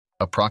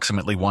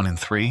Approximately 1 in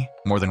 3,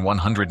 more than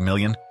 100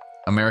 million,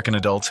 American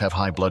adults have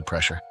high blood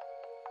pressure.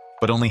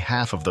 But only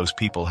half of those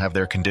people have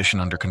their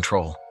condition under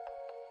control.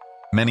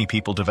 Many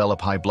people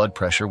develop high blood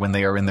pressure when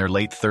they are in their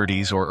late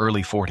 30s or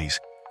early 40s,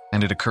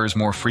 and it occurs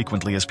more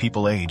frequently as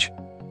people age.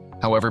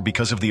 However,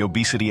 because of the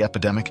obesity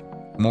epidemic,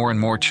 more and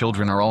more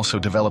children are also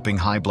developing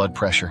high blood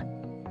pressure.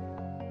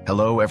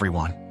 Hello,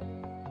 everyone.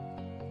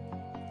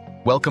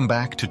 Welcome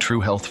back to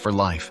True Health for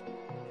Life.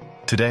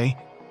 Today,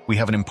 we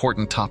have an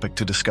important topic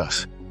to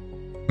discuss: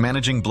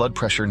 managing blood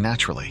pressure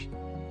naturally.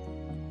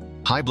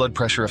 High blood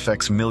pressure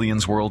affects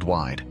millions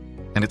worldwide,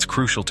 and it's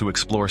crucial to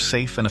explore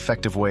safe and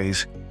effective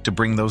ways to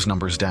bring those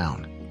numbers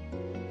down.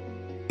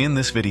 In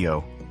this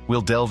video,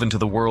 we'll delve into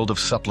the world of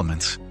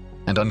supplements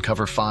and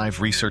uncover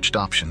 5 researched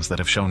options that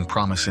have shown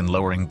promise in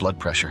lowering blood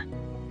pressure.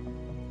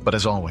 But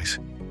as always,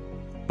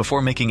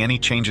 before making any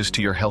changes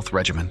to your health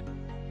regimen,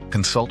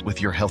 consult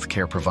with your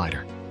healthcare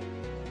provider.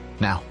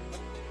 Now,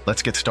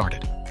 let's get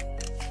started.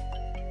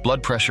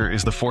 Blood pressure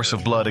is the force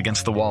of blood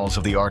against the walls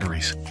of the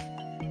arteries.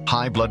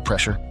 High blood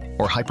pressure,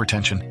 or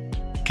hypertension,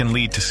 can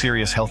lead to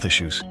serious health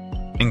issues,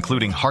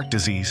 including heart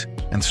disease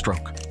and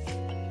stroke.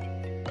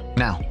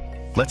 Now,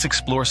 let's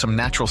explore some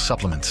natural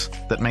supplements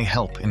that may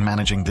help in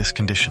managing this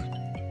condition.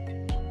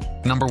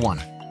 Number 1.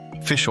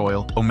 Fish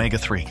oil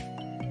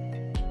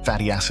omega-3.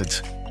 Fatty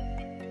acids.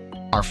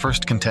 Our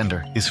first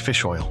contender is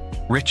fish oil,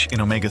 rich in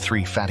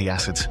omega-3 fatty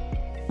acids.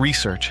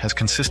 Research has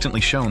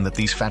consistently shown that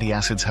these fatty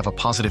acids have a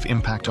positive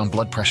impact on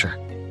blood pressure.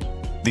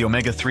 The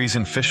omega-3s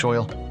in fish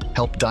oil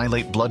help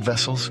dilate blood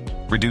vessels,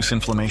 reduce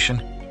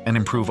inflammation, and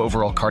improve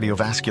overall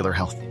cardiovascular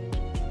health.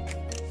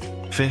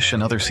 Fish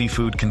and other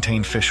seafood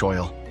contain fish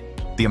oil.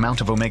 The amount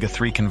of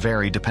omega-3 can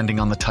vary depending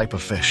on the type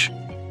of fish.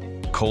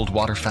 Cold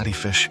water fatty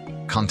fish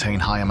contain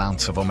high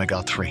amounts of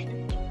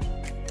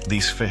omega-3.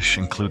 These fish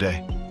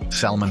include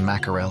salmon,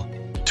 mackerel,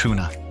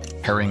 tuna,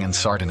 herring, and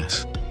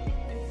sardines.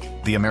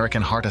 The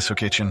American Heart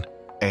Association,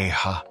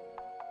 AHA,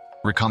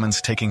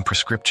 recommends taking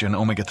prescription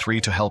omega-3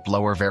 to help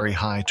lower very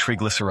high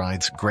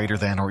triglycerides greater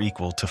than or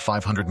equal to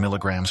 500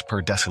 milligrams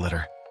per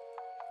deciliter.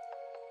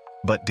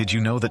 But did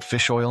you know that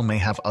fish oil may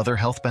have other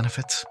health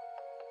benefits?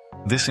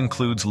 This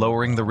includes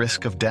lowering the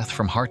risk of death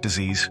from heart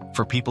disease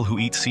for people who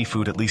eat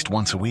seafood at least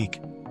once a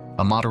week,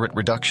 a moderate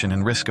reduction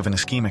in risk of an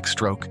ischemic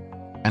stroke,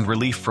 and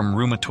relief from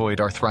rheumatoid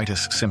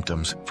arthritis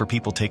symptoms for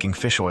people taking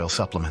fish oil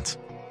supplements.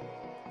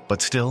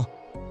 But still,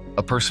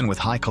 a person with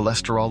high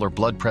cholesterol or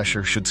blood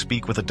pressure should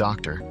speak with a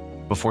doctor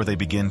before they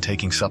begin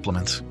taking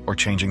supplements or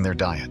changing their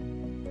diet.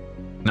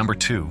 Number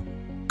 2.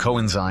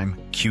 Coenzyme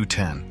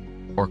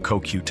Q10, or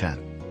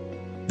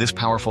CoQ10. This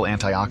powerful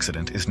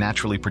antioxidant is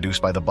naturally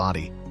produced by the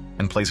body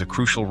and plays a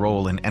crucial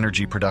role in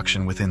energy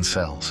production within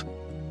cells.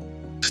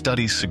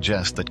 Studies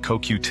suggest that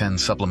CoQ10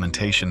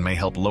 supplementation may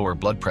help lower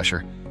blood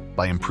pressure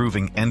by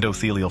improving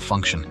endothelial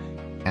function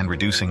and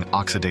reducing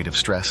oxidative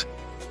stress.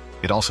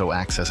 It also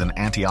acts as an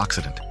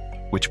antioxidant,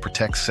 which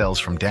protects cells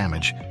from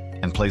damage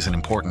and plays an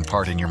important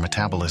part in your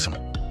metabolism.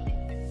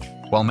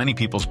 While many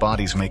people's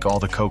bodies make all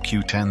the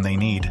CoQ10 they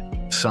need,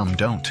 some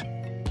don't.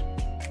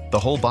 The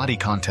whole body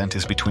content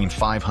is between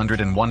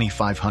 500 and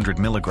 1,500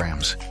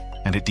 milligrams,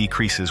 and it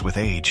decreases with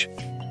age.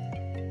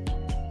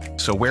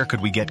 So where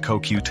could we get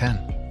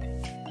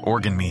CoQ10?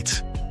 Organ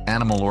meats.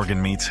 Animal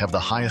organ meats have the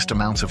highest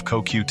amounts of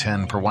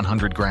CoQ10 per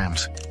 100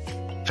 grams.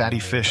 Fatty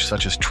fish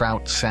such as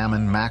trout,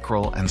 salmon,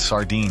 mackerel, and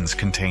sardines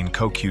contain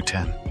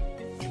CoQ10.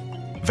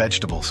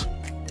 Vegetables.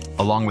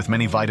 Along with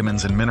many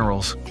vitamins and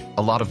minerals,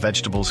 a lot of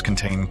vegetables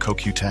contain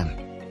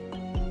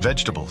CoQ10.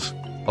 Vegetables.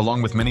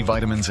 Along with many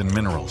vitamins and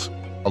minerals,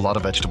 a lot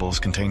of vegetables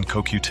contain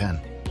CoQ10.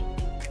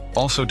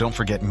 Also, don't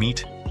forget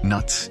meat,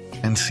 nuts,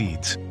 and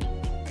seeds.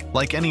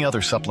 Like any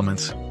other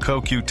supplements,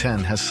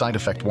 CoQ10 has side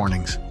effect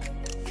warnings.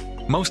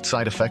 Most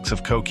side effects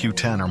of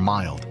CoQ10 are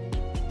mild.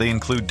 They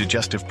include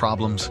digestive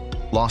problems,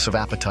 loss of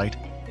appetite,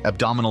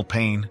 abdominal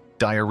pain,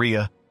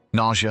 diarrhea,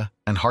 nausea,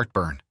 and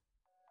heartburn.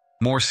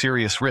 More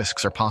serious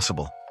risks are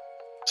possible,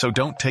 so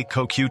don't take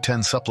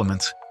CoQ10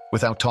 supplements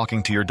without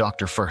talking to your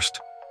doctor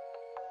first.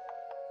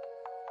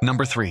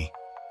 Number 3.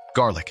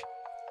 Garlic.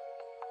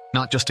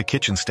 Not just a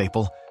kitchen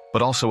staple,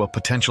 but also a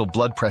potential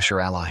blood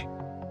pressure ally.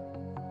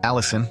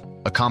 Allicin,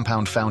 a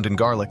compound found in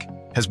garlic,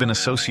 has been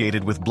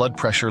associated with blood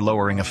pressure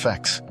lowering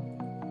effects.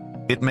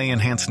 It may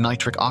enhance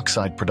nitric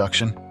oxide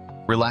production,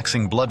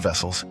 relaxing blood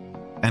vessels,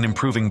 and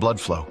improving blood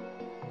flow.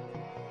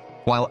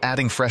 While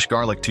adding fresh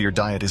garlic to your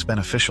diet is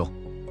beneficial,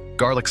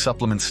 garlic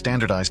supplements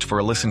standardized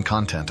for allicin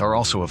content are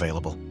also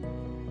available.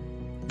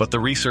 But the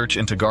research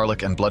into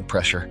garlic and blood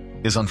pressure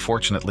is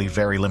unfortunately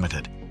very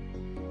limited.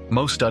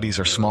 Most studies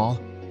are small,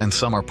 and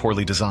some are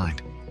poorly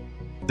designed.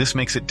 This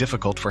makes it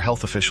difficult for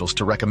health officials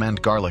to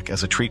recommend garlic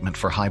as a treatment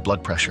for high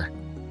blood pressure.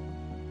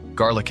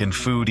 Garlic in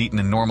food eaten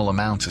in normal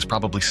amounts is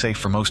probably safe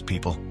for most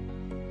people.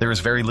 There is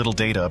very little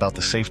data about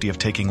the safety of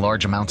taking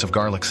large amounts of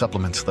garlic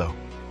supplements, though.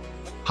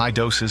 High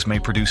doses may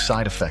produce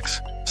side effects,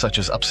 such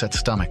as upset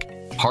stomach,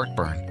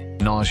 heartburn,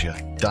 nausea,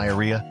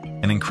 diarrhea,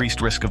 and increased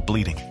risk of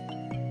bleeding.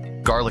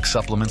 Garlic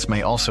supplements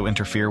may also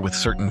interfere with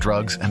certain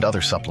drugs and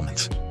other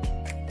supplements.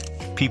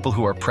 People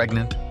who are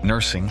pregnant,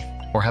 nursing,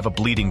 or have a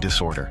bleeding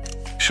disorder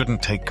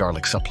shouldn't take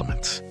garlic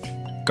supplements.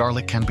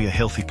 Garlic can be a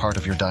healthy part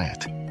of your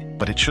diet,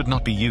 but it should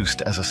not be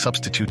used as a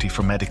substitute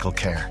for medical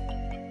care.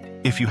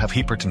 If you have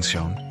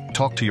hypertension,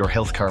 talk to your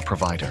healthcare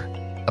provider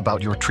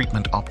about your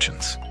treatment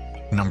options.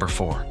 Number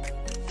 4.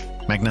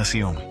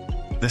 Magnesium.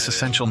 This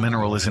essential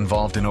mineral is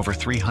involved in over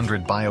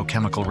 300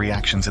 biochemical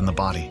reactions in the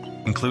body,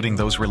 including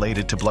those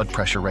related to blood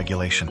pressure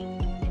regulation.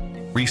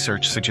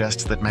 Research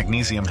suggests that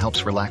magnesium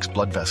helps relax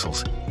blood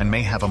vessels and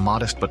may have a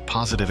modest but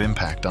positive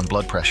impact on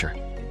blood pressure.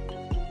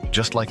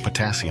 Just like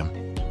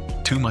potassium,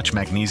 too much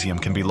magnesium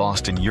can be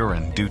lost in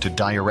urine due to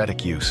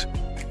diuretic use,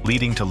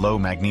 leading to low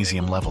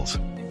magnesium levels.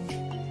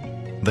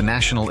 The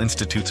National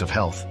Institutes of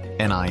Health,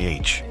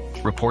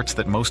 NIH, reports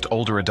that most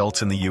older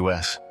adults in the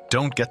US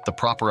don't get the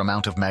proper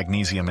amount of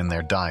magnesium in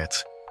their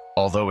diets,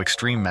 although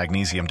extreme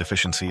magnesium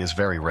deficiency is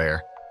very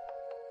rare.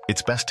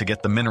 It's best to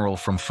get the mineral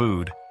from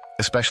food,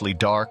 especially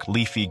dark,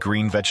 leafy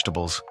green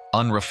vegetables,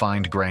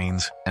 unrefined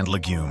grains, and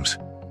legumes.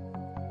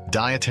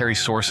 Dietary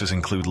sources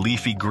include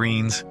leafy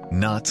greens,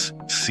 nuts,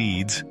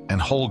 seeds,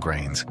 and whole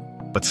grains,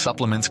 but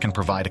supplements can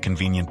provide a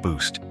convenient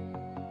boost.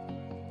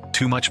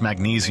 Too much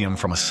magnesium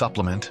from a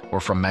supplement or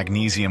from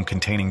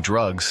magnesium-containing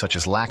drugs such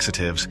as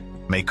laxatives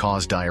may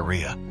cause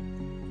diarrhea.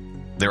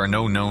 There are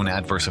no known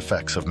adverse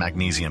effects of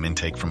magnesium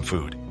intake from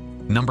food.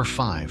 Number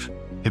 5.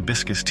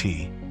 Hibiscus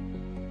tea.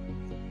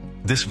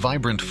 This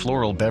vibrant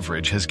floral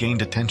beverage has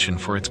gained attention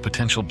for its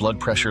potential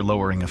blood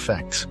pressure-lowering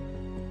effects.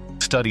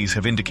 Studies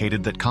have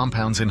indicated that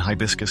compounds in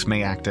hibiscus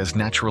may act as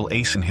natural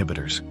ACE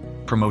inhibitors,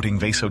 promoting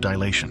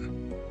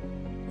vasodilation.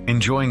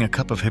 Enjoying a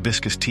cup of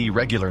hibiscus tea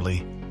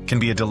regularly can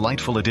be a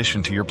delightful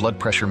addition to your blood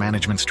pressure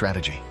management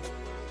strategy.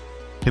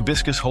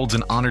 Hibiscus holds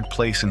an honored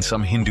place in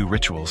some Hindu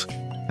rituals,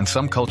 and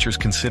some cultures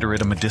consider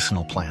it a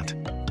medicinal plant.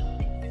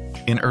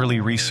 In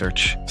early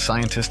research,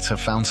 scientists have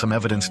found some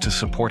evidence to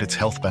support its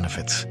health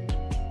benefits.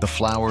 The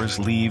flowers,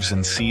 leaves,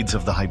 and seeds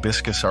of the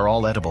hibiscus are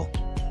all edible.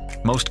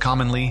 Most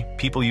commonly,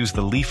 people use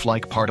the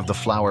leaf-like part of the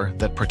flower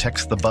that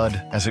protects the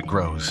bud as it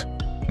grows,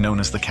 known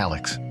as the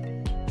calyx.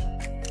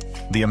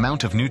 The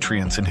amount of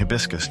nutrients in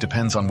hibiscus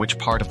depends on which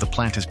part of the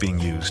plant is being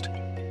used,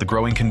 the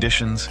growing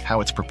conditions,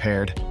 how it's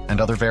prepared, and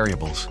other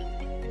variables.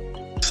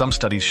 Some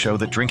studies show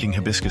that drinking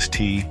hibiscus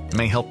tea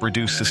may help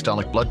reduce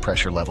systolic blood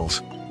pressure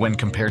levels when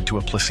compared to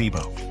a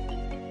placebo.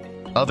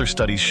 Other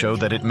studies show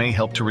that it may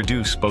help to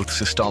reduce both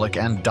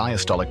systolic and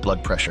diastolic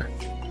blood pressure.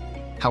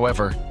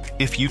 However,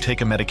 if you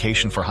take a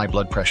medication for high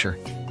blood pressure,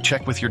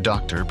 check with your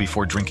doctor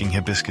before drinking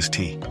hibiscus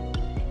tea.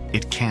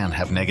 It can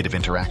have negative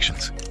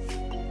interactions.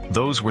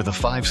 Those were the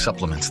 5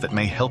 supplements that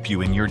may help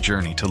you in your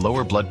journey to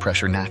lower blood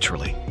pressure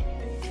naturally.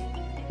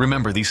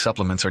 Remember, these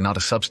supplements are not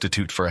a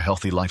substitute for a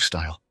healthy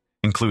lifestyle,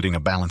 including a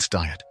balanced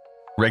diet,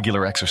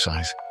 regular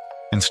exercise,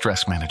 and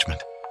stress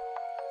management.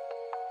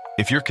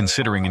 If you're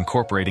considering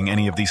incorporating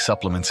any of these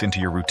supplements into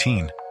your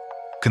routine,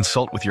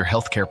 consult with your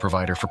healthcare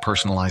provider for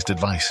personalized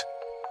advice.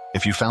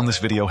 If you found this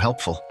video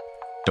helpful,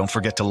 don't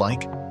forget to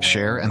like,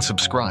 share, and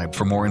subscribe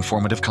for more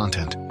informative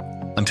content.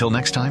 Until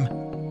next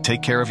time,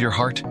 take care of your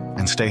heart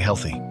and stay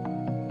healthy.